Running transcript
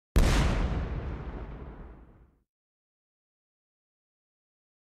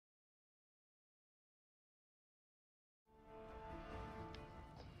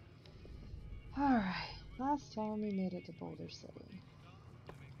Last time we made it to Boulder City.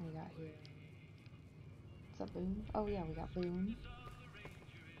 We got here. What's up, Boone? Oh yeah, we got Boone.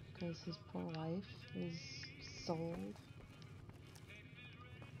 Because his poor wife is sold.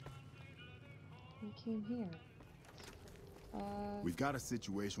 We came here. We've got a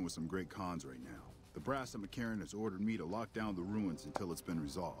situation with some great cons right now. The brass at McCarran has ordered me to lock down the ruins until it's been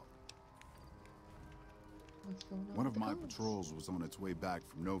resolved. What's going on? One of my patrols was on its way back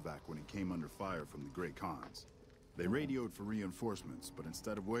from Novak when it came under fire from the great cons. They radioed for reinforcements, but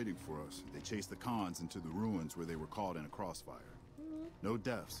instead of waiting for us, they chased the cons into the ruins where they were caught in a crossfire. No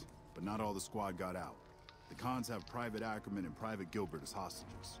deaths, but not all the squad got out. The cons have Private Ackerman and Private Gilbert as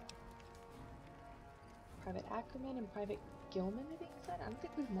hostages. Private Ackerman and Private Gilman, I think you said? I don't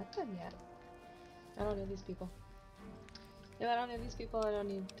think we've met them yet. I don't know these people. If I don't know these people, I don't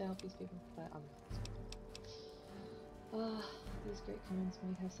need to help these people. But I'm these great cons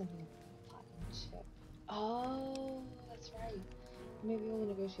might have something in the platinum chip. Oh, that's right. Maybe we'll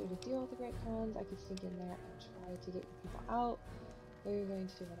negotiate a deal with the great cons. I could sneak in there and try to get your people out. What are you going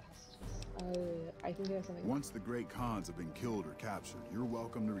to do with the hostages? I think they have something. Once the great cons have been killed or captured, you're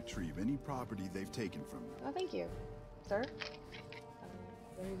welcome to retrieve any property they've taken from you. Oh, thank you, sir.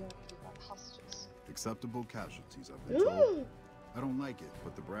 What are you going to do about the hostages? Acceptable casualties, I've been told. I don't like it,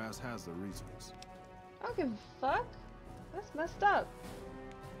 but the brass has their reasons. I don't give a fuck. That's messed up.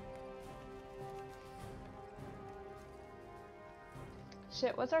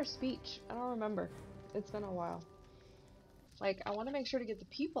 Shit, what's our speech? I don't remember. It's been a while. Like, I want to make sure to get the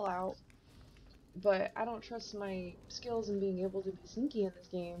people out, but I don't trust my skills in being able to be sneaky in this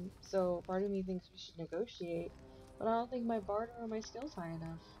game, so part of me thinks we should negotiate, but I don't think my barter or my skills high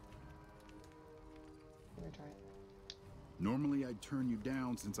enough. I'm gonna try it. Normally I'd turn you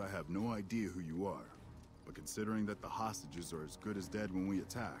down since I have no idea who you are, but considering that the hostages are as good as dead when we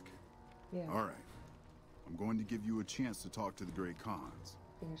attack. Yeah. Alright. I'm going to give you a chance to talk to the great cons.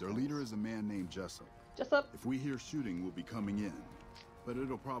 Their leader is a man named Jessup. Jessup? If we hear shooting, we'll be coming in, but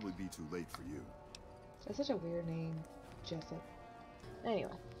it'll probably be too late for you. That's such a weird name, Jessup.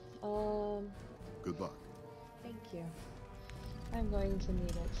 Anyway, good luck. Thank you. I'm going to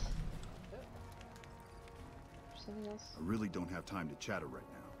need it. Something else? I really don't have time to chatter right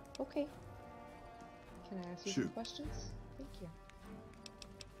now. Okay. Can I ask you some questions? Thank you.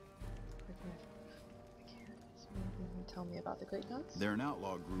 Where can I tell me about the Great Cons? They're an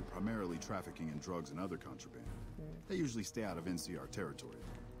outlaw group primarily trafficking in drugs and other contraband. They usually stay out of NCR territory.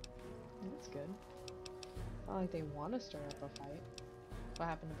 That's good. Not like they want to stir up a fight. What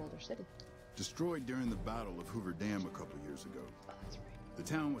happened to Boulder City? Destroyed during the Battle of Hoover Dam a couple years ago. Oh, that's right. The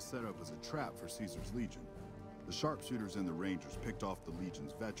town was set up as a trap for Caesar's Legion. The sharpshooters and the Rangers picked off the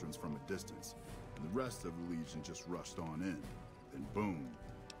Legion's veterans from a distance, and the rest of the Legion just rushed on in. Then boom.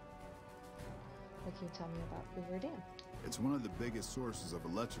 What can you tell me about Hoover Dam? It's one of the biggest sources of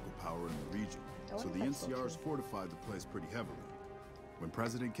electrical power in the region, so the NCR's fortified the place pretty heavily. When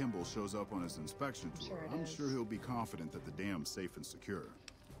President Kimball shows up on his inspection tour, I'm sure he'll be confident that the dam's safe and secure.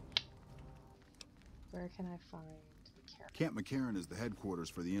 Where can I find McCarran? Camp McCarran is the headquarters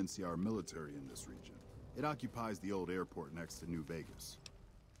for the NCR military in this region. It occupies the old airport next to New Vegas.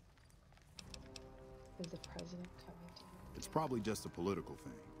 Is the president coming to you? It's probably just a political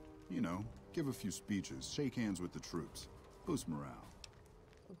thing. You know, give a few speeches, shake hands with the troops, boost morale.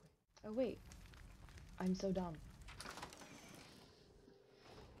 Oh wait, I'm so dumb.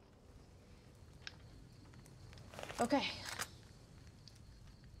 Okay.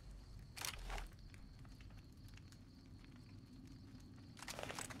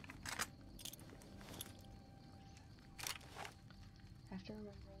 I have to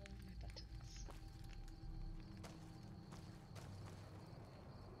remember my buttons.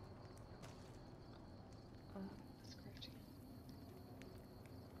 Scratching.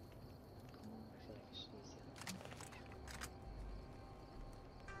 Cool. I feel like I should use the other one. Yeah.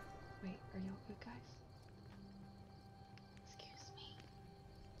 Wait, are y'all good guys? Excuse me.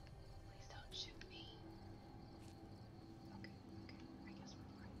 Please don't shoot me. Okay, I guess we're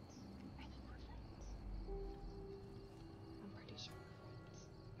friends. I think we're friends. I'm pretty sure we're friends.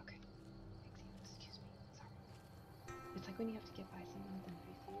 Okay. Excuse me. Sorry. It's like when you have to get by someone at the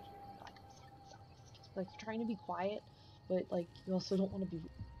movie theater. You're like, I'm sorry, excuse me. Like, you're trying to be quiet, but, like, you also don't want to be...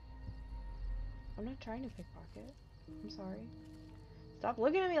 I'm not trying to pickpocket. I'm sorry. Stop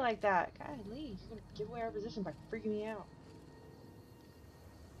looking at me like that. Golly, you're gonna give away our position by freaking me out.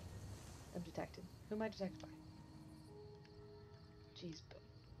 I'm detected. Who am I detected by? Jeez, but...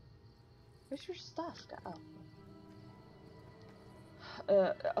 Where's your stuff?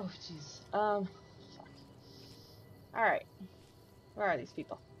 Oh, jeez. Fuck. Alright. Where are these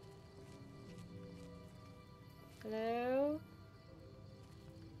people? Hello?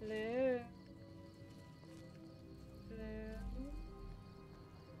 Hello? Hello?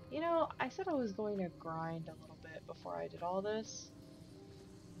 You know, I said I was going to grind a little bit before I did all this.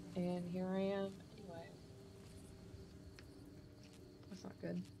 And here I am anyway. That's not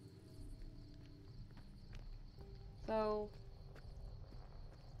good. So,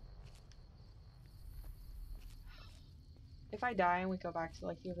 if I die and we go back to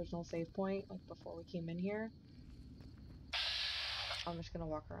like the original save point, like before we came in here, I'm just gonna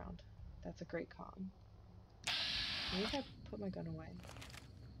walk around. That's a great con. Maybe if I put my gun away.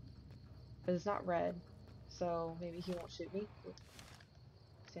 But it's not red, so maybe he won't shoot me. Ooh,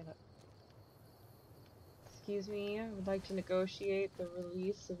 stand up. Excuse me, I would like to negotiate the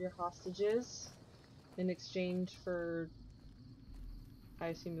release of your hostages in exchange for... I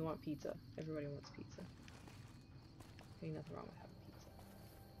assume you want pizza. Everybody wants pizza. Ain't nothing wrong with having pizza.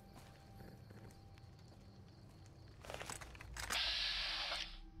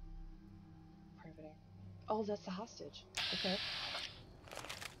 Private area. Oh, that's the hostage. Okay.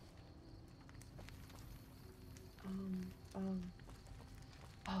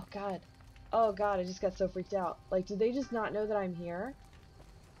 Oh god. Oh god, I just got so freaked out. Like, did they just not know that I'm here?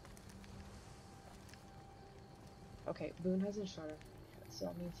 Okay, Boone hasn't shot her, so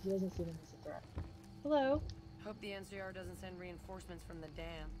that means he doesn't see them as a threat. Hello? Hope the NCR doesn't send reinforcements from the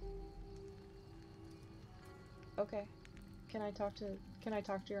dam. Okay. Can I talk to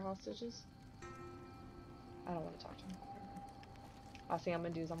your hostages? I don't want to talk to them. Last thing I'm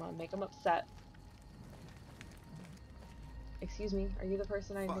gonna do is I'm gonna make them upset. Excuse me, are you the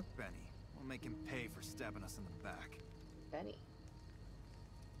person I... Fuck Benny. We'll make him pay for stabbing us in the back. Benny?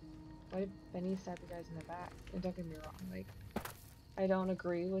 Why did Benny stab you guys in the back? And don't get me wrong, like, I don't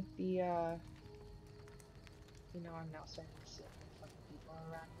agree with the, you know, I'm now starting to see fucking people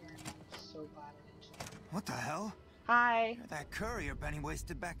around here, and I'm so glad I didn't shoot. What the hell? Hi! You're that courier Benny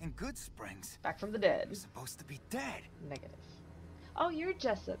wasted back in Good Springs. Back from the dead. You're supposed to be dead. Negative. Oh, you're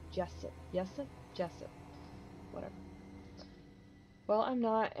Jessup. Jessup. Whatever. Well, I'm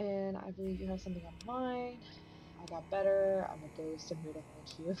not, and I believe you have something on mind. I got better. I'm a ghost. I'm here to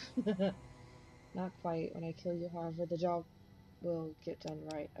haunt you. Not quite. When I kill you, however, the job will get done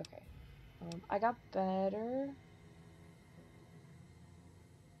right. Okay. I got better.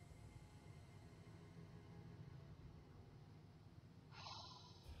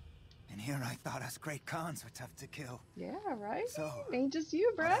 And here I thought us great cons were tough to kill. Yeah, right? So, ain't just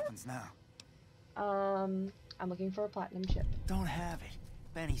you, bruh. what happens now? I'm looking for a platinum chip. Don't have it.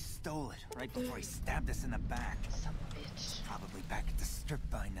 Benny stole it right before he stabbed us in the back. Some bitch. Probably back at the strip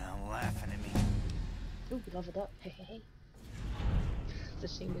by now, laughing at me. Ooh, we leveled up. Hey, hey, hey. It's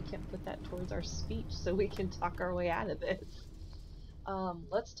a shame we can't put that towards our speech so we can talk our way out of this.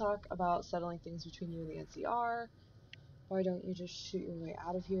 Let's talk about settling things between you and the NCR. Why don't you just shoot your way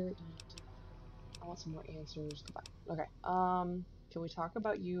out of here? I want some more answers. Goodbye. Okay. Can we talk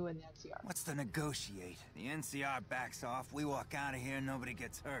about you and the NCR? What's to negotiate? The NCR backs off, we walk out of here, nobody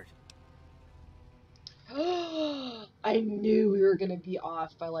gets hurt. I knew we were gonna be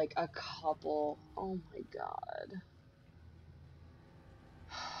off by like a couple. Oh my god.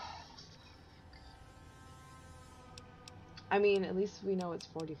 I mean, at least we know it's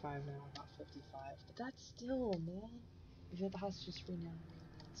 45 now, not 55. But that's still, man. If you have the hostages free now,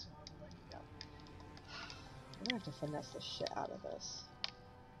 so I'll let you go. We're gonna have to finesse the shit out of this.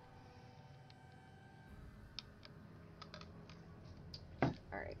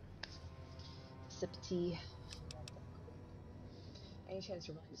 Alright. Sip of tea. Any chance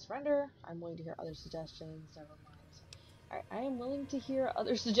you're willing to surrender? I'm willing to hear other suggestions. Never mind. Alright, I am willing to hear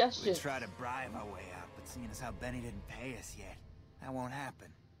other suggestions. We try to bribe our way out, but seeing as how Benny didn't pay us yet, that won't happen.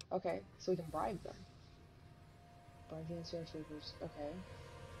 Okay, so we can bribe them. Bribe the NCR troopers. Okay.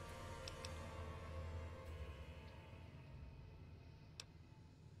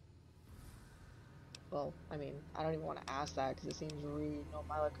 Well, I mean, I don't even want to ask that because it seems rude. No,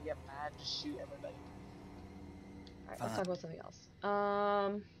 Milo could get mad, just shoot everybody. Alright, let's talk about something else.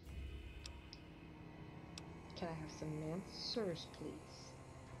 Can I have some answers, please?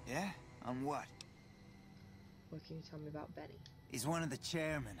 Yeah? On what? What can you tell me about Benny? He's one of the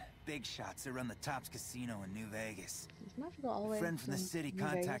chairmen, big shots that run the Tops Casino in New Vegas. Doesn't have to go all the way. A friend from the city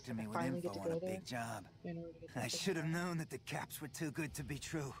contacted me with info on a big job. I should have known that the caps were too good to be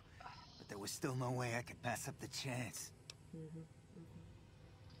true, but there was still no way I could pass up the chance.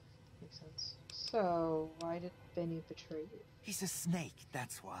 Makes sense. So, why did Benny betray you? He's a snake,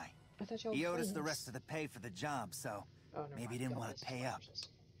 that's why. I thought you were He owed us friends. the rest of the pay for the job, so maybe he didn't want to pay up.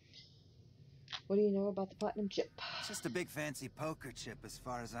 What do you know about the platinum chip? It's just a big fancy poker chip as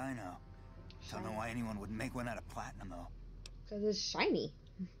far as I know. Don't know why anyone would make one out of platinum, though. Because it's shiny.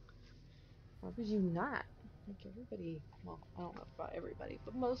 Why would you not? Like everybody, well, I don't know about everybody,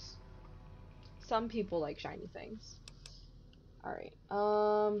 but some people like shiny things. Alright,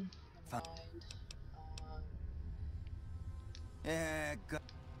 Yeah, go.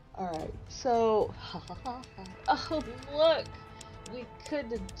 Alright, so, oh look! We could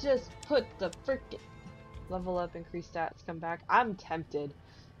have just put the frickin' level up, increase stats, come back. I'm tempted.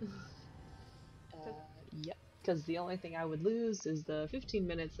 Yep, because the only thing I would lose is the 15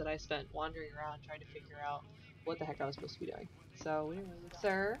 minutes that I spent wandering around trying to figure out what the heck I was supposed to be doing. So,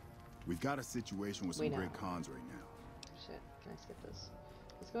 sir? We've got a situation with some great cons right now. Shit, can I skip this?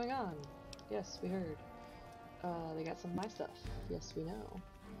 What's going on? Yes, we heard. They got some of my stuff. Yes, we know.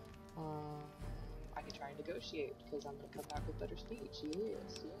 I can try and negotiate, because I'm gonna come back with better speech.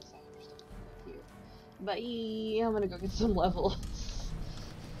 Yes, I understand. Thank you. Bye! I'm gonna go get some levels.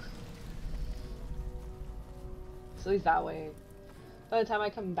 So at least that way, by the time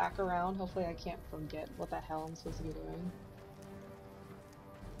I come back around, hopefully I can't forget what the hell I'm supposed to be doing.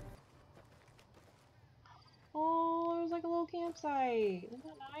 Oh, there's like a little campsite. Isn't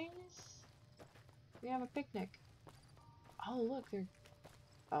that nice? We have a picnic. Oh, look, they're...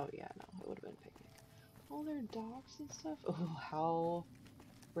 Oh, yeah, no, it would have been a picnic. Oh, there are dogs and stuff. Oh, how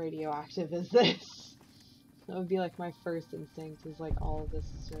radioactive is this? That would be like my first instinct, is like all of this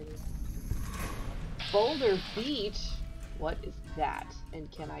is radioactive. Boulder Beach? What is that? And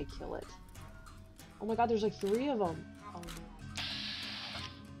can I kill it? Oh my god, there's like 3 of them. Oh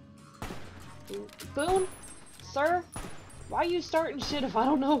no. Boone? Sir? Why are you starting shit if I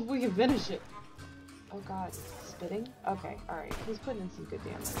don't know if we can finish it? Oh god, spitting? Okay, alright. He's putting in some good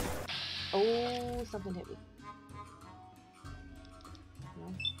damage. Oh, something hit me. No?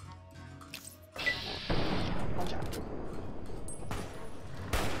 No. Watch out.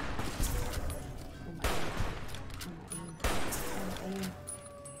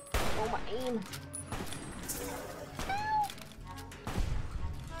 Oh my aim.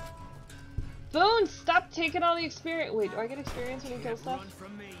 Boone, stop taking all the experience. Wait, do I get experience when you kill stuff?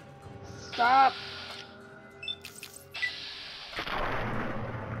 Stop.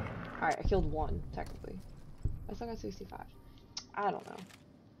 Alright, I killed 1, technically. I still got 65. I don't know.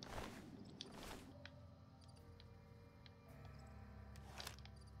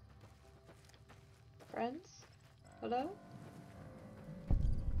 Friends? Hello?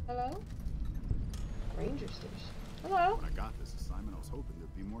 Hello? Ranger station. Hello? When I got this assignment, I was hoping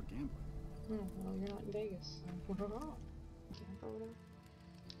there'd be more gambling. Oh, well, you're not in Vegas. So.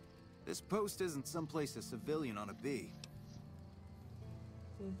 This post isn't someplace a civilian ought to be.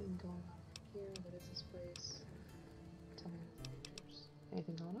 Anything going on here? What is this place? Tell me.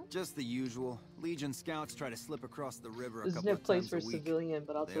 Anything going on? Just the usual. Legion scouts try to slip across the river this a couple of place times for a week. Civilian,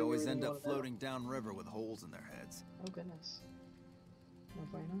 but I'll they tell you always end you up floating downriver with holes in their heads. Oh goodness. No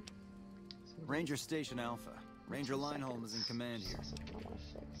bueno. Ranger Station Alpha. Ranger Lineholm is in command here. That's something I want to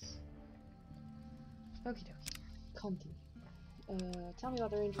fix. Okie dokie. Continue. Tell me about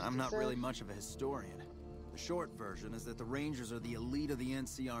the Rangers. I'm not really much of a historian. The short version is that the Rangers are the elite of the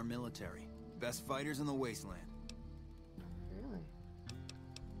NCR military. Best fighters in the wasteland. Really?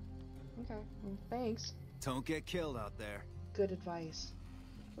 Okay, well, thanks. Don't get killed out there. Good advice.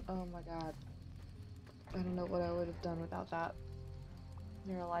 Oh my god. I don't know what I would have done without that.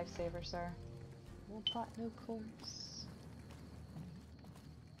 You're a lifesaver, sir. No plot, no course.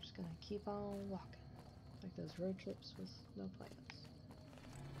 Just gonna keep on walking. Like those road trips with no plans.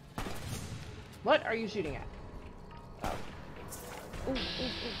 What are you shooting at? Oh. Ooh, ooh,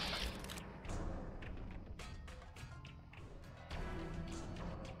 ooh.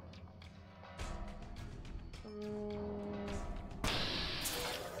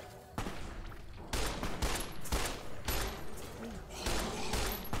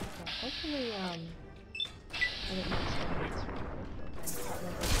 Hopefully, I didn't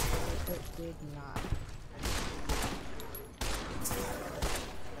it did not.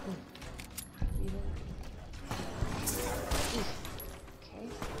 Okay.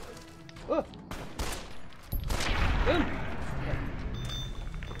 Oh! Boom!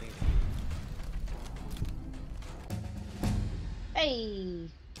 Hey!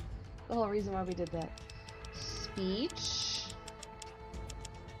 The whole reason why we did that. Speech.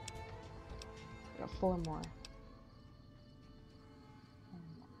 We got 4 more.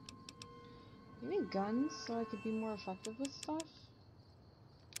 You need guns so I could be more effective with stuff?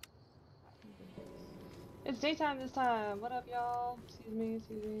 It's daytime this time! What up, y'all? Excuse me,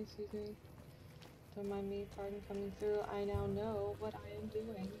 excuse me, excuse me. Don't mind me, pardon coming through. I now know what I am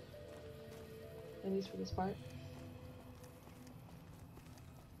doing. At least for this part.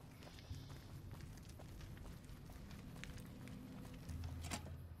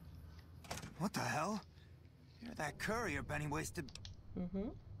 What the hell? You're that courier Benny wasted. Mm-hmm.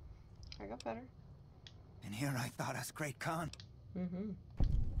 I got better. And here I thought us Great Khan. Mm-hmm.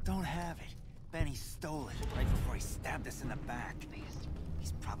 Don't have it. Benny stole it right before he stabbed us in the back.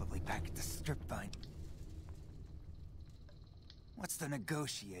 He's probably back at the strip mine. What's to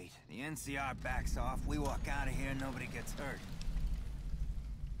negotiate? The NCR backs off, we walk out of here, nobody gets hurt.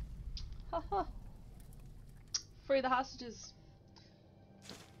 Haha. Free the hostages.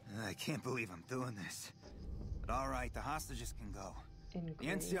 I can't believe I'm doing this. But alright, the hostages can go. The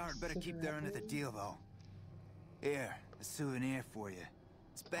NCR had better keep their end of the deal, though. Here, a souvenir for you.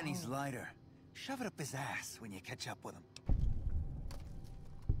 It's Benny's lighter. Shove it up his ass when you catch up with him.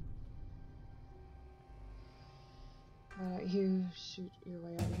 You shoot your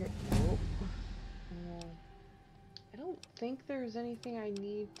way out of here. Nope. I don't think there's anything I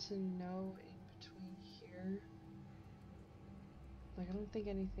need to know in between here. Like, I don't think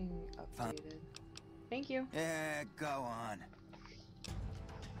anything updated. Thank you. Yeah, go on.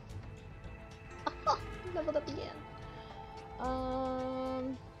 Leveled up again.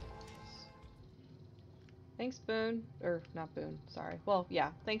 Thanks, Boone. Or, not Boone, sorry. Well,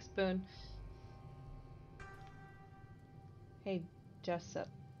 yeah, thanks, Boone. Hey, Jessup.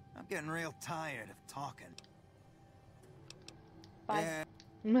 I'm getting real tired of talking. Bye.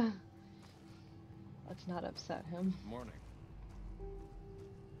 Let's not upset him. Morning.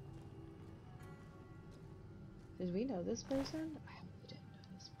 Did we know this person? I hope we didn't know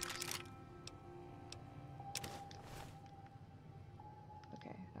this person.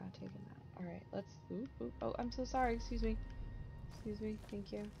 Okay, not taking that. Alright, let's... Ooh, ooh. Oh, I'm so sorry. Excuse me. Excuse me.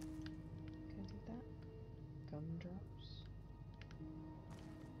 Thank you. Can I take that? Gumdrops.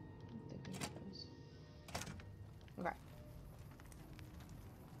 I don't think we need those. Okay.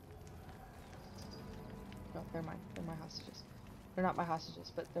 No, they're mine. They're my hostages. They're not my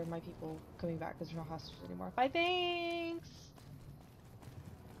hostages, but they're my people coming back because they're not hostages anymore. Bye, thanks!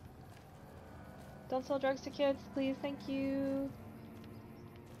 Don't sell drugs to kids, please, thank you.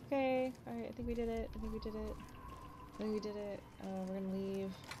 Okay, alright, I think we did it. I think we did it. I think we did it. We're gonna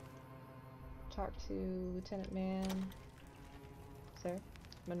leave. Talk to Lieutenant Man. Sir?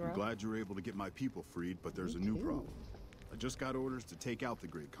 Monroe? I'm glad you were able to get my people freed, but there's a new problem. I just got orders to take out the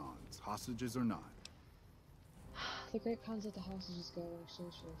Great Khans, hostages or not. The Great Khans let the hostages go in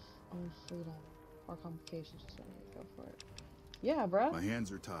exchange for own freedom or complications. Just wanted to go for it. Yeah, bruh. My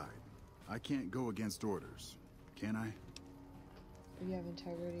hands are tied. I can't go against orders, can I? If you have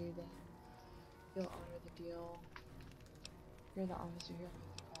integrity, then you'll honor the deal. You're the officer here.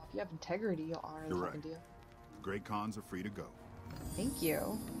 If you have integrity, you'll honor the fucking deal. The Great Khans are free to go. Thank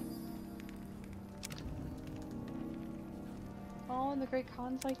you. Oh, and the Great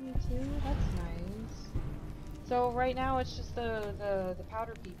Khans like me too? That's nice. So right now it's just the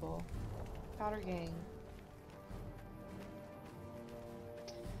powder people. Powder gang.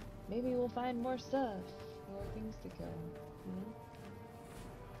 Maybe we'll find more stuff. More things to go.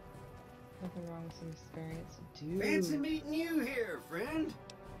 Nothing wrong with some experience. Dude. Fancy meeting you here, friend.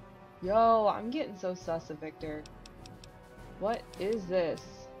 Yo, I'm getting so sus of Victor. What is this?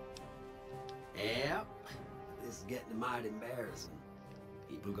 Yep. This is getting mighty embarrassing.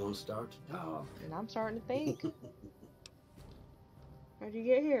 People gonna start to talk. And I'm starting to think. How'd you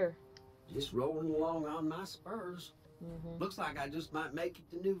get here? Just rolling along on my spurs. Mm-hmm. Looks like I just might make it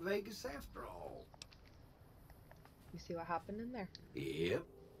to New Vegas after all. You see what happened in there? Yep.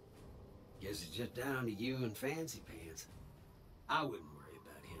 Guess it's just down to you and Fancy Pants. I wouldn't worry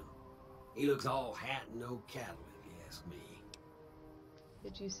about him. He looks all hat and no cattle, if you ask me.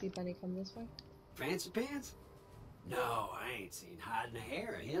 Did you see Benny come this way? Fancy Pants? No, I ain't seen hide nor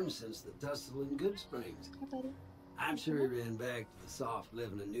hair of him since the tussle in Good Springs. Hi, buddy. I'm sure he ran back to the soft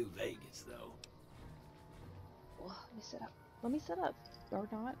living of New Vegas, though. Well, let me sit up. Let me sit up. Or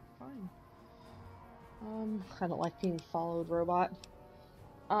not. Fine. I don't like being followed, robot.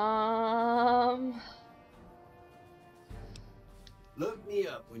 Look me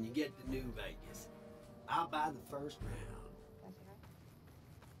up when you get to New Vegas. I'll buy the first round.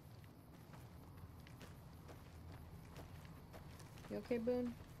 You okay,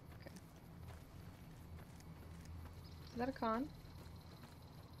 Boone? Okay. Is that a con?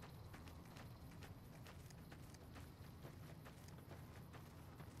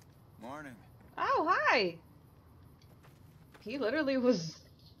 Morning. Oh, hi! He literally was...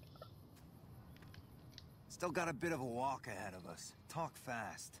 Still got a bit of a walk ahead of us. Talk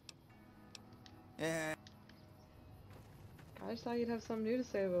fast. Yeah. I just thought you'd have something new to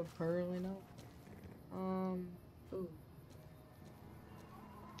say, but apparently no. Ooh.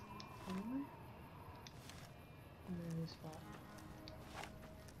 I'm in a new spot.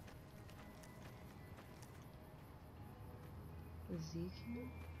 Ezekiel?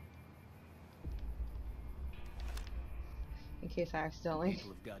 In case I accidentally...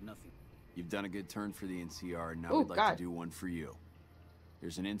 People have got nothing. You've done a good turn for the NCR, and now Ooh, we'd like God. to do one for you.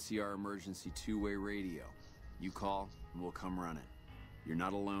 There's an NCR emergency two-way radio. You call, and we'll come running. You're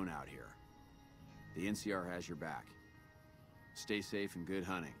not alone out here. The NCR has your back. Stay safe and good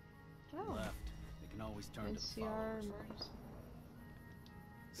hunting. Oh. Left. They can always turn to the NCR followers. emergency.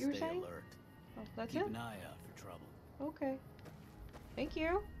 You were Stay saying? alert. Oh, that's Keep it? an eye out for trouble. Okay. Thank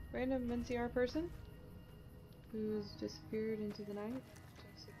you. Random NCR person who's disappeared into the night.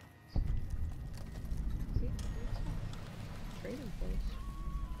 See? Trading post.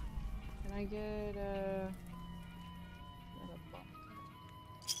 Can I get not a buck.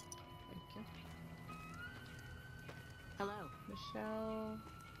 Thank you. Hello. Michelle.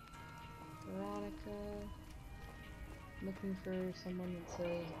 Veronica. Looking for someone that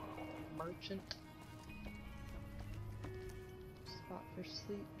says merchant. Spot for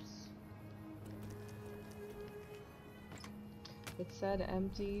sleeps. It said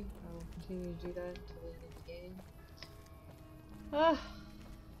empty. I will continue to do that until the end of the game. Ah.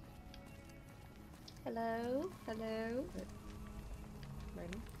 Hello. Hello.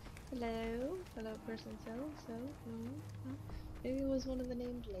 Pardon. Hello. Hello, person. So. Maybe it was one of the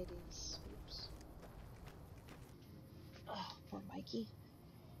named ladies. Oops. Oh, poor Mikey.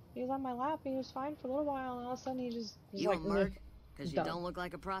 He was on my lap and he was fine for a little while, and all of a sudden he just was You like, a merc? Because you done. don't look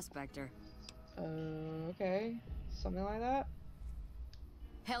like a prospector. Okay. Something like that?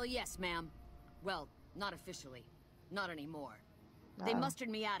 Hell yes, ma'am. Well, not officially. Not anymore. They Oh. mustered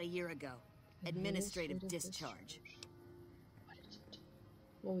me out a year ago. Administrative discharge. What did you do?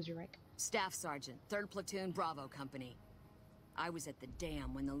 What was your rank? Staff Sergeant, 3rd Platoon, Bravo Company. I was at the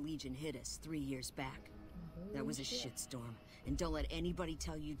dam when the Legion hit us 3 years back. That was a shitstorm, and don't let anybody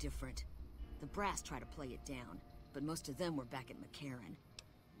tell you different. The brass try to play it down, but most of them were back at McCarran.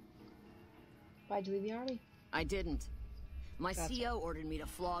 Why'd you leave the army? I didn't. My Gotcha. CO ordered me to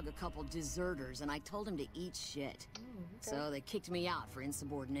flog a couple deserters, and I told him to eat shit. Oh, okay. So they kicked me out for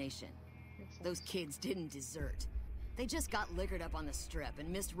insubordination. Makes sense. Those kids didn't desert. They just got liquored up on the strip and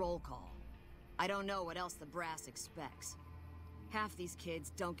missed roll call. I don't know what else the brass expects. Half these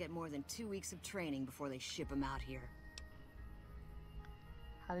kids don't get more than 2 weeks of training before they ship them out here.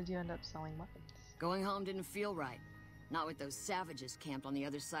 How did you end up selling weapons? Going home didn't feel right. Not with those savages camped on the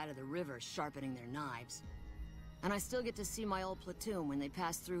other side of the river sharpening their knives. And I still get to see my old platoon when they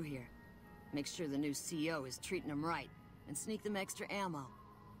pass through here. Make sure the new CO is treating them right, and sneak them extra ammo.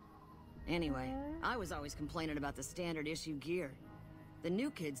 Anyway, I was always complaining about the standard issue gear. The new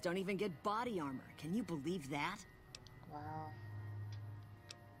kids don't even get body armor. Can you believe that? Wow.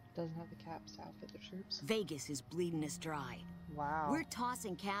 Doesn't have the caps to outfit the troops. Vegas is bleeding us dry. Wow. We're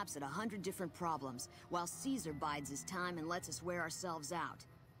tossing caps at 100 different problems, while Caesar bides his time and lets us wear ourselves out.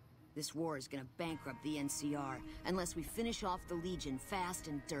 This war is gonna bankrupt the NCR unless we finish off the Legion fast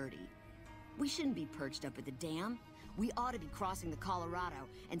and dirty. We shouldn't be perched up at the dam. We ought to be crossing the Colorado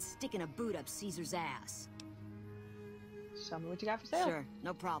and sticking a boot up Caesar's ass. Show me what you got for sale. Sure,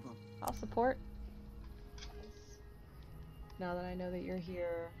 no problem. I'll support. Now that I know that you're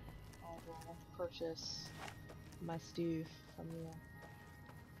here, I will purchase my stuff from you.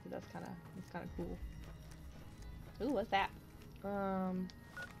 That's kind of cool. Ooh, what's that?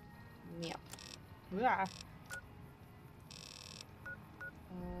 Yep. Yeah.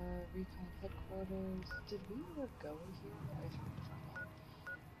 Recon headquarters. Did we ever go here? I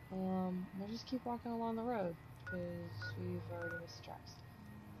forgot. We'll just keep walking along the road because we've already missed tracks.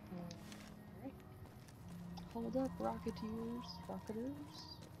 Alright. Hold up, Rocketeers.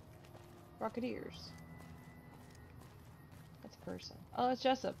 That's a person. Oh, it's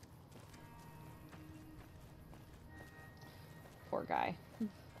Jessup. Poor guy.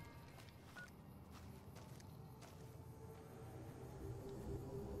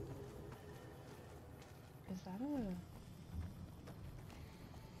 Is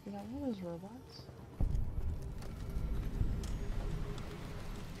that one of those robots?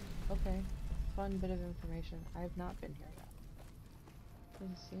 Okay. Fun bit of information. I have not been here yet.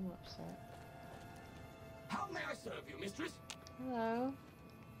 Doesn't seem upset. How may I serve you, mistress? Hello.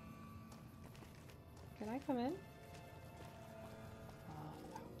 Can I come in? Oh,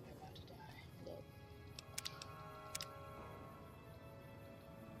 no, I'm about to die. Look.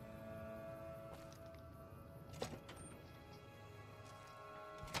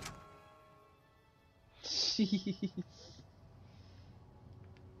 Jeez.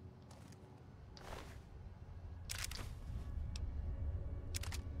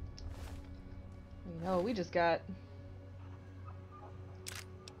 You know, we just got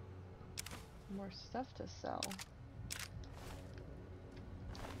more stuff to sell.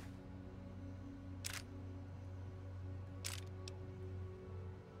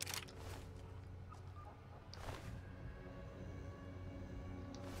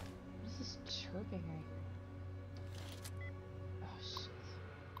 chirping right here? Oh shit.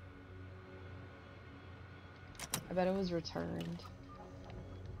 I bet it was returned.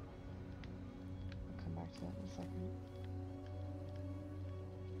 I'll come back to that in a second.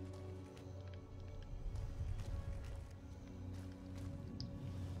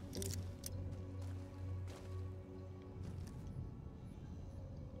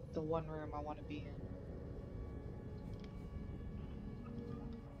 The one room I want to be in.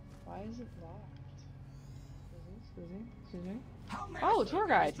 Why is it locked? Excuse me. Oh, tour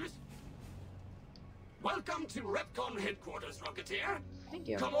guide. Welcome to Repcon headquarters, Rocketeer. Thank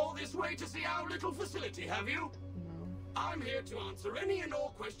you. Come all this way to see our little facility, have you? No. I'm here to answer any and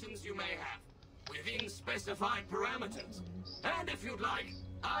all questions you may have, within specified parameters. And if you'd like,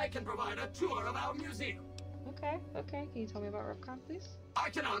 I can provide a tour of our museum. Okay. Can you tell me about Repcon, please? I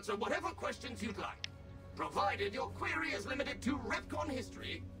can answer whatever questions you'd like, provided your query is limited to Repcon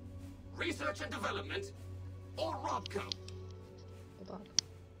history, research and development, or Robco. Hold on.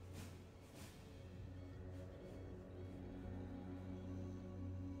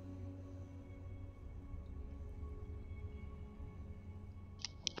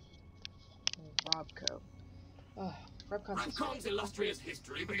 Robco. Oh, Repcon's illustrious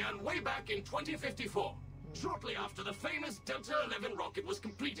history began way back in 2054, shortly after the famous Delta 11 rocket was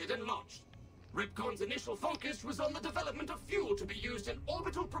completed and launched. Repcon's initial focus was on the development of fuel to be used in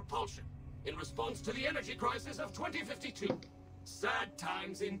orbital propulsion in response to the energy crisis of 2052. Sad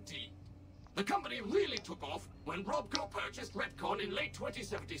times indeed. The company really took off when Robco purchased Repcon in late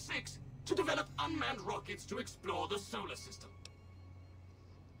 2076 to develop unmanned rockets to explore the solar system.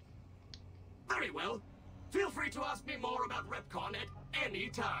 Very well. Feel free to ask me more about Repcon at any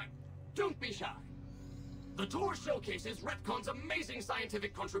time. Don't be shy. The tour showcases Repcon's amazing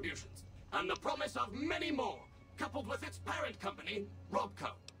scientific contributions and the promise of many more, coupled with its parent company,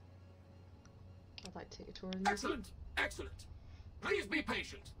 Robco. I'd like to take a tour of the museum. Excellent. Please be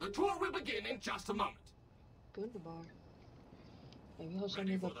patient. The tour will begin in just a moment. Wunderbar. Maybe he'll show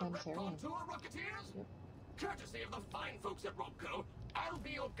me the planetarium. Tour, Rocketeers? Yep. Courtesy of the fine folks at Robco, I'll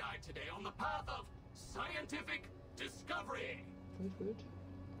be your guide today on the path of scientific discovery. Food.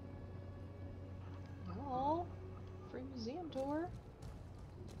 Oh, free museum tour.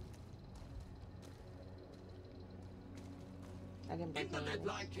 I didn't break In the my lead nose.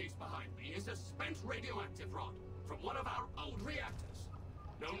 line case behind me is a spent radioactive rod from one of our old reactors.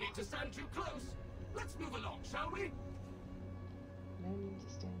 No need to stand too close. Let's move along, shall we? No need to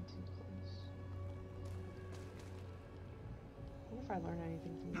stand too close. I wonder if I learn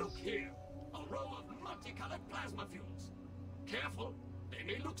anything from this. Look here, a row of multicolored plasma fuels. Careful, they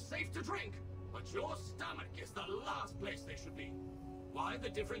may look safe to drink, but your stomach is the last place they should be. Why the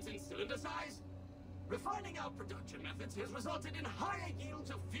difference in cylinder size? Refining our production methods has resulted in higher yields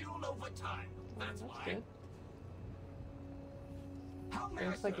of fuel over time. That's why. Good. How may It I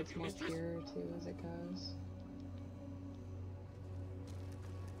looks like serve it's you, more mistress? pure too as it goes.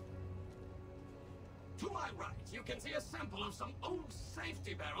 To my right, you can see a sample of some old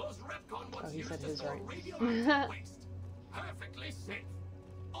safety barrels Repcon once he used said to his store right. radioactive waste. Perfectly safe.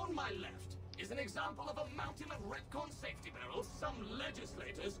 On my left is an example of a mountain of Repcon safety barrels some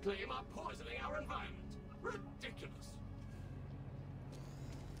legislators claim are poisoning our environment. Ridiculous.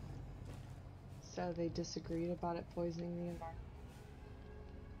 So they disagreed about it poisoning the environment.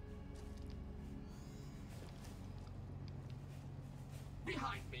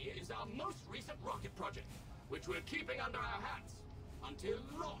 Behind me is our most recent rocket project, which we're keeping under our hats until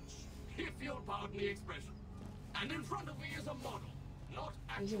launch, if you'll pardon the expression. And in front of me is a model, not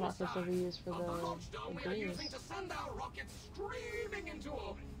These actual rockets size, that we use for of the launch dome we are degrees. using to send our rockets screaming into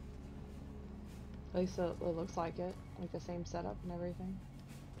orbit. At least it looks like it, like the same setup and everything.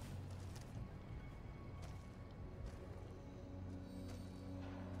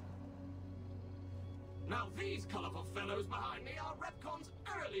 Now these colorful fellows behind me are Repcon's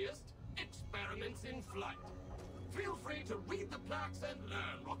earliest experiments in flight. Feel free to read the plaques and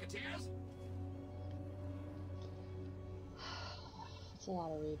learn, Rocketeers. It's a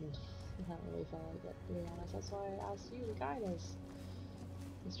lot of reading. I don't really feel like it, to be honest. That's why I asked you to guide us,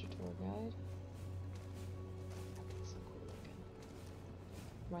 Mr. Tour Guide. That's so cool looking.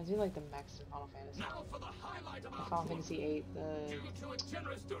 Reminds me of, like the mechs in Final Fantasy. Now for the highlight of our Final tour. Fantasy VIII, Due to a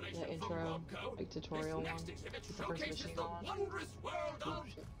generous donation the from intro, Robco, like tutorial this one. next exhibit With the first showcases machine the gun. wondrous world Oh of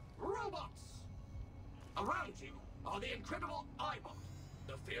shit. robots. Around you are the incredible iBot,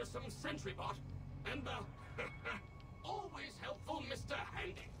 the fearsome SentryBot, and the always helpful Mr.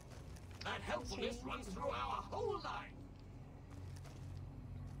 Handy. That helpfulness runs through our whole line.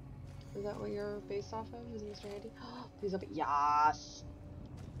 Is that what you're based off of? Is Mr. Handy? Please open. Yas!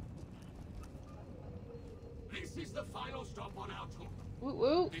 This is the final stop on our tour. Woo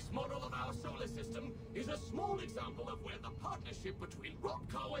woo. This model of our solar system is a small example of where the partnership between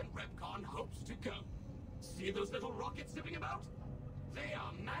Robco and Repcon hopes to go. See those little rockets zipping about? They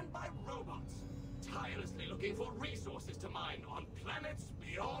are manned by robots, tirelessly looking for resources to mine on planets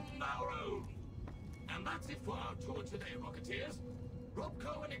beyond our own. And that's it for our tour today, Rocketeers.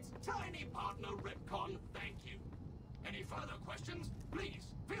 Robco and its tiny partner, Repcon, thank you. Any further questions, please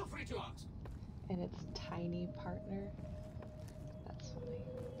feel free to ask. And its tiny partner? That's funny.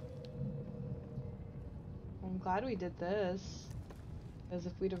 I'm glad we did this. Because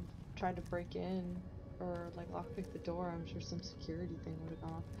if we'd have tried to break in or like lockpick the door, I'm sure some security thing would have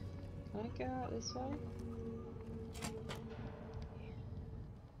gone off. Can I get out this way?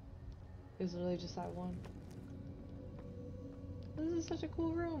 It was literally just that one. This is such a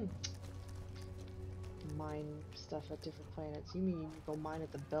cool room. Mine stuff at different planets. You mean you go mine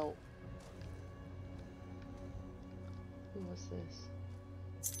at the belt? Ooh, what's this?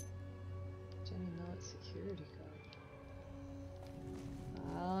 Jenny Millet security card.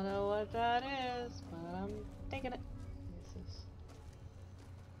 I don't know what that is, but I'm taking it. What's this?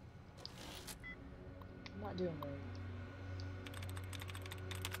 I'm not doing very well.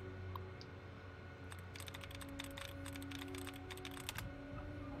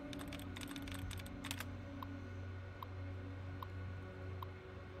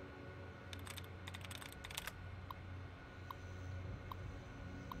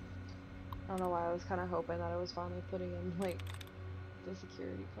 I don't know why I was kind of hoping that I was finally putting in, like, the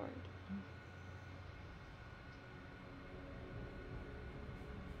security card.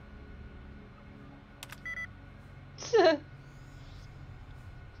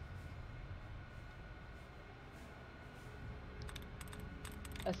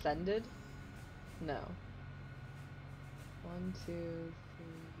 Ascended? No. 1, 2, 3,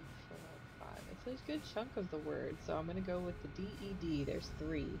 4, 5. It's a good chunk of the word, so I'm gonna go with the DED. There's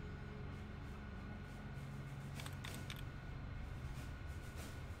 3.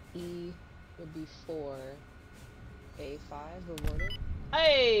 E would be 4. A5, rewarded.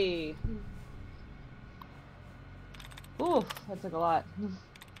 Hey! Ooh, that took a lot.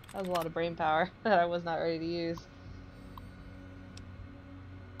 That was a lot of brain power that I was not ready to use.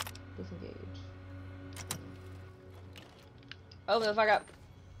 Disengage. Open the fuck up.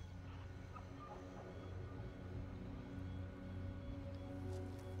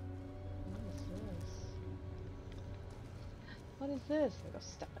 What is this? What is this? I go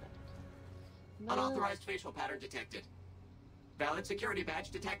step in it. No. Unauthorized facial pattern detected. Valid security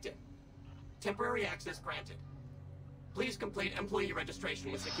badge detected. Temporary access granted. Please complete employee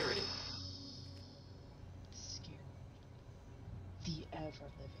registration with security. Scared the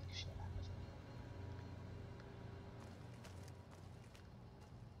ever-living shit out of me.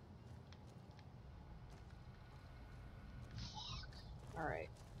 Fuck. Alright.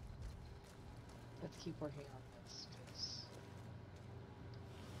 Let's keep working on this, because...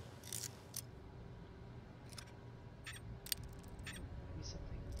 maybe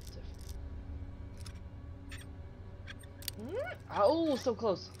something different. Oh, so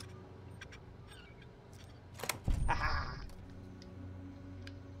close. Aha.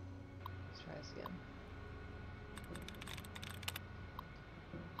 Let's try this again. Okay.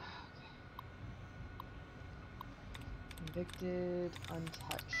 Convicted,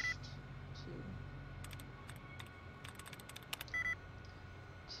 untouched.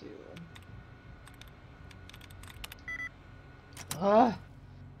 2. Ugh.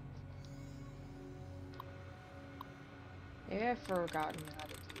 Maybe I've forgotten how to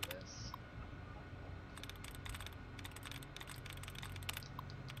do this.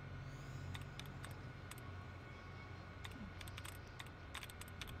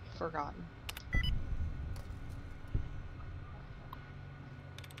 Forgotten.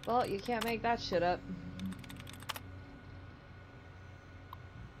 Well, you can't make that shit up.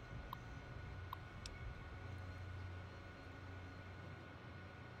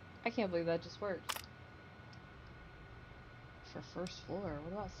 I can't believe that just worked. For first floor,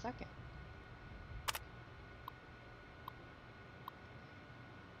 what about second?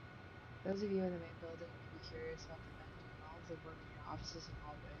 Those of you in the main building may be curious about the men doing all of the work in your offices and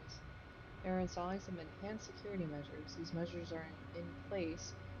hallways. They are installing some enhanced security measures. These measures are in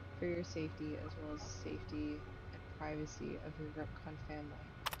place for your safety as well as safety and privacy of your Repcon family.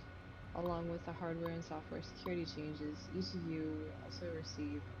 Along with the hardware and software security changes, each of you will also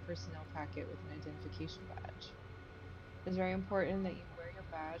receive a personnel packet with an identification badge. It is very important that you wear your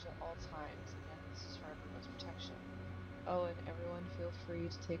badge at all times, and this is for everyone's protection. Oh, and everyone feel free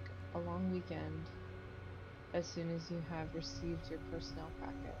to take a long weekend as soon as you have received your personnel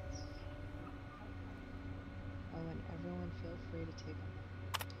packets. Oh, and everyone feel free to take them.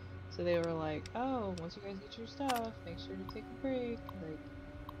 So they were like, oh, once you guys get your stuff, make sure to take a break. Like,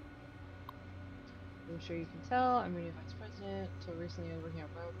 I'm sure you can tell, I'm your new vice president. Until recently I was working at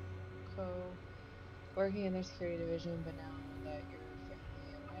Roco, working in their security division, but now that your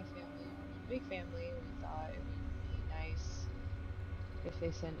family and my family are one big family, we thought it would be nice if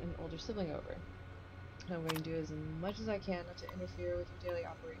they sent an older sibling over. What I'm going to do as much as I can not to interfere with your daily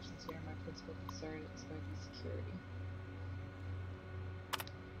operations here. My principal concern is going to be security.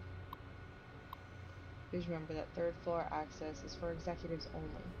 Please remember that third floor access is for executives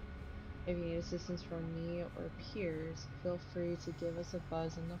only. If you need assistance from me or peers, feel free to give us a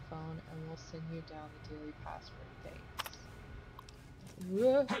buzz on the phone and we'll send you down the daily password. Thanks.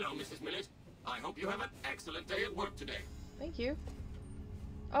 Hello, Mrs. Millet. I hope you have an excellent day at work today. Thank you.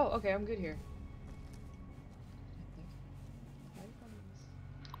 Oh, okay, I'm good here.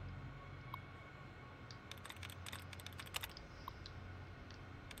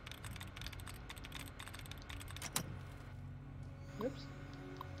 Oops.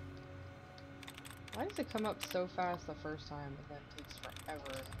 Why does it come up so fast the first time and then it takes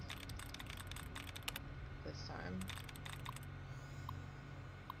forever this time?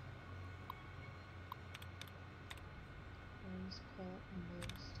 Most call,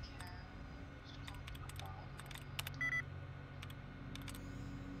 most cash,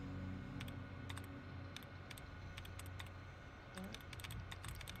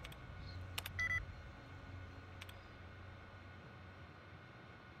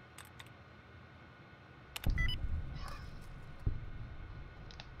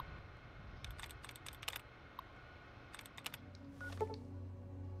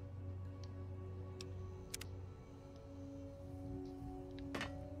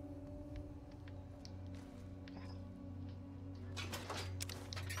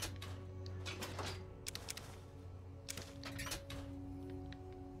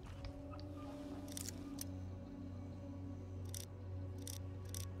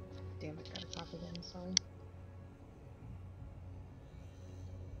 damn it, gotta copy again, sorry.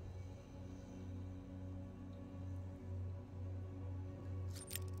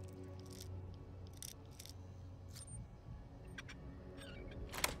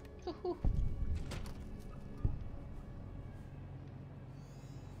 Woohoo.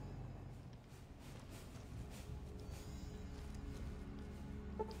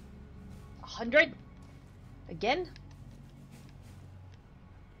 $100? Again?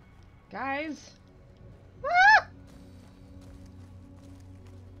 Guys! Ah!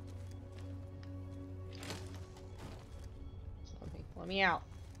 Let me out.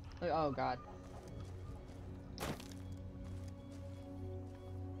 Oh god.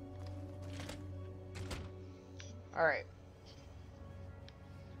 Alright.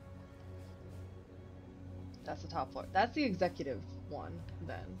 That's the top floor. That's the executive one,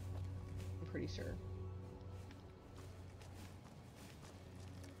 then. I'm pretty sure.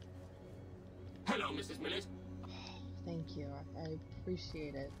 Hello, Mrs. Millet. Oh, thank you. I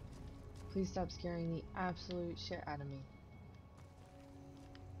appreciate it. Please stop scaring the absolute shit out of me.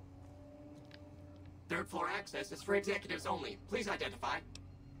 Third floor access is for executives only. Please identify.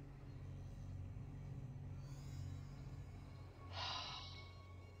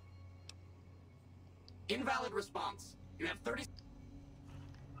 Invalid response. You have 30...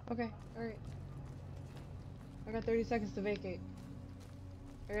 Okay, alright. I got 30 seconds to vacate.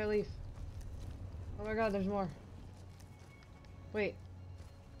 I gotta leave. Oh my god, there's more. Wait.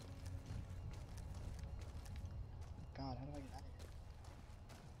 God, how do I get out of here?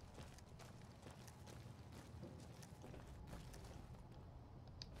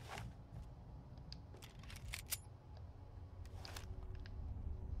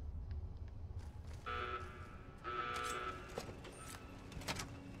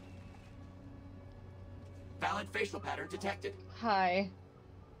 Valid facial pattern detected. Hi.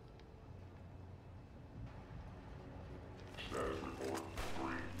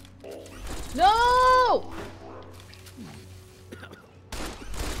 No!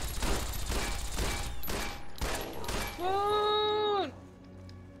 Run!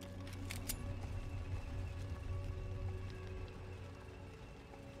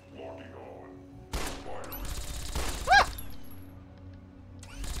 Ah!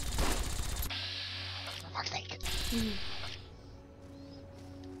 For fuck's sake.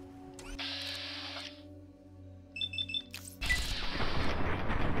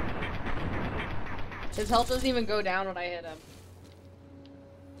 His health doesn't even go down when I hit him.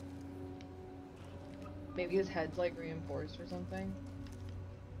 Maybe his head's like reinforced or something.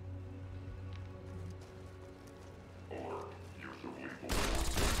 Alert. Use of lethal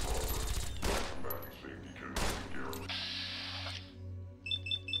force in progress. Combating safety cannot be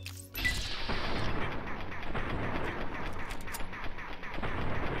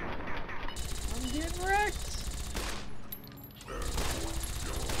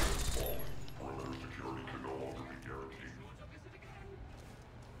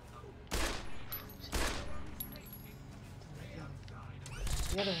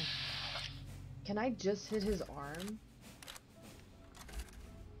other one. Can I just hit his arm?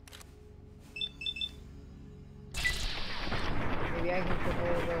 Maybe I can put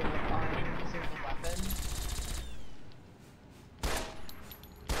over the arms as a weapon.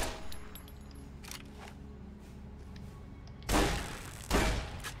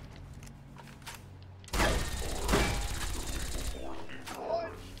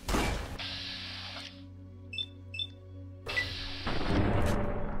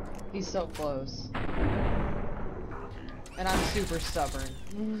 He's so close. And I'm super stubborn.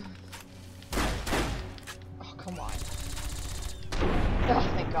 Oh, come on.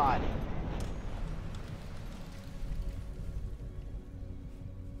 Oh, thank God.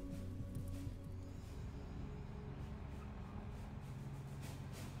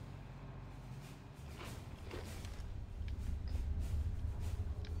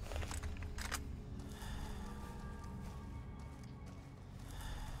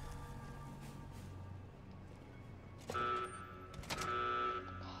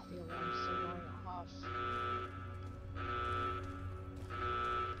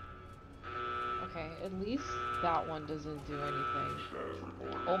 Okay, at least that one doesn't do anything.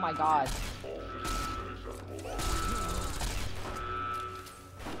 Oh my God. Oh,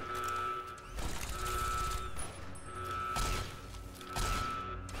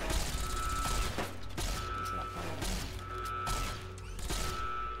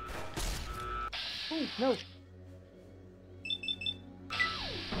 no. I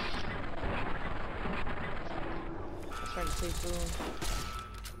was trying to save Boone.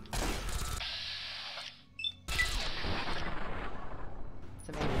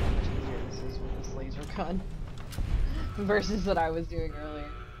 Gun versus what I was doing earlier.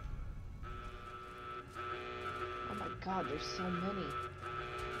 Oh my God, there's so many.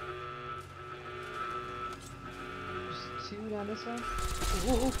 There's two down this way.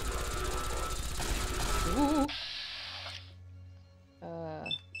 Ooh. Ooh.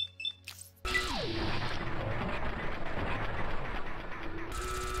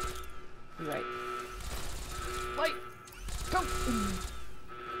 You're right. Fight! Go!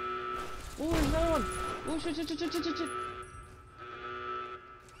 Oh, there's another one! Oh, shit.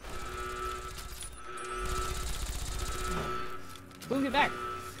 Boom, get back!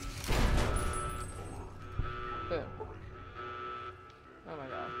 Boom. Oh my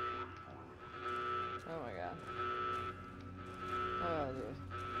God. Oh my God. Oh, dude.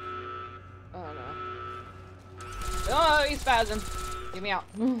 Oh no. Oh, he's spazzing! Get me out.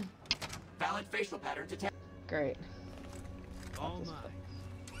 Valid facial pattern detected. Great. Oh my.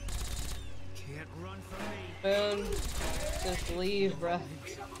 Can't run from me. Boone, just leave, bruh.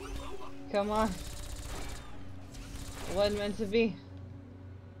 Come on. It wasn't meant to be.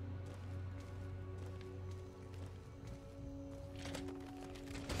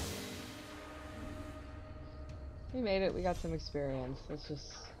 We made it. We got some experience. Let's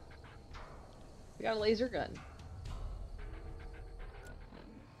just... We got a laser gun.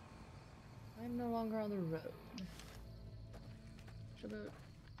 I'm no longer on the road.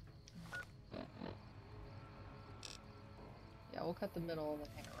 Yeah, we'll cut the middle and then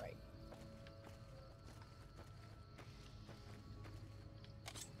hang it right.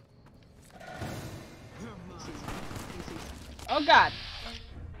 Oh God! I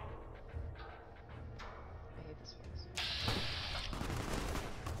hate this place.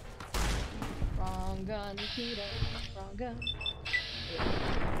 Wrong gun, Nikita. Wrong gun.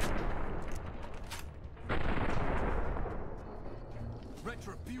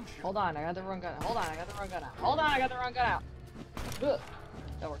 Retribution. Hold on, I got the wrong gun. Hold on, I got the wrong gun out. Hold on, I got the wrong gun out. Ugh.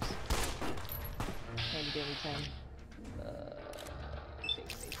 That works. Candy baby 10.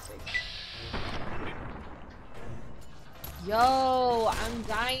 Safe. Yo, I'm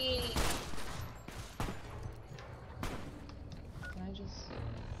dying. Can I just...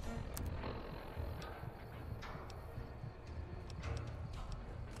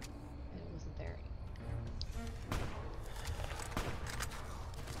 It wasn't there.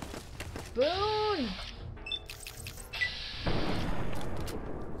 Boone!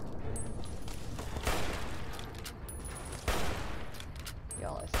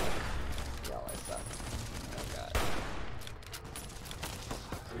 Y'all are suck. Y'all are suck. Oh God.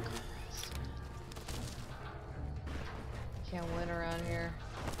 Can't win around here.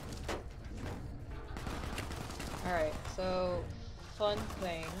 Alright, so fun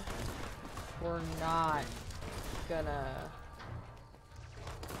thing. We're not gonna...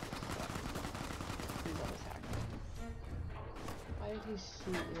 Please don't attack me. Why did he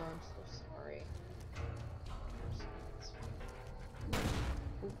shoot you? I'm so sorry.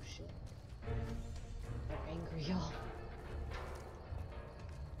 Oh shit. They're angry, y'all.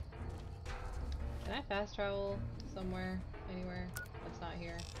 Can I fast travel somewhere, anywhere that's not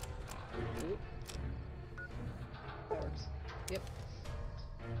here? Oop. That works. Yep.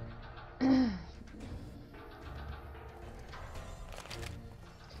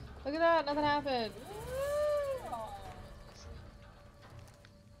 Look at that! Nothing happened!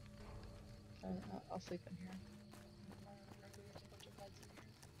 I'll sleep in here.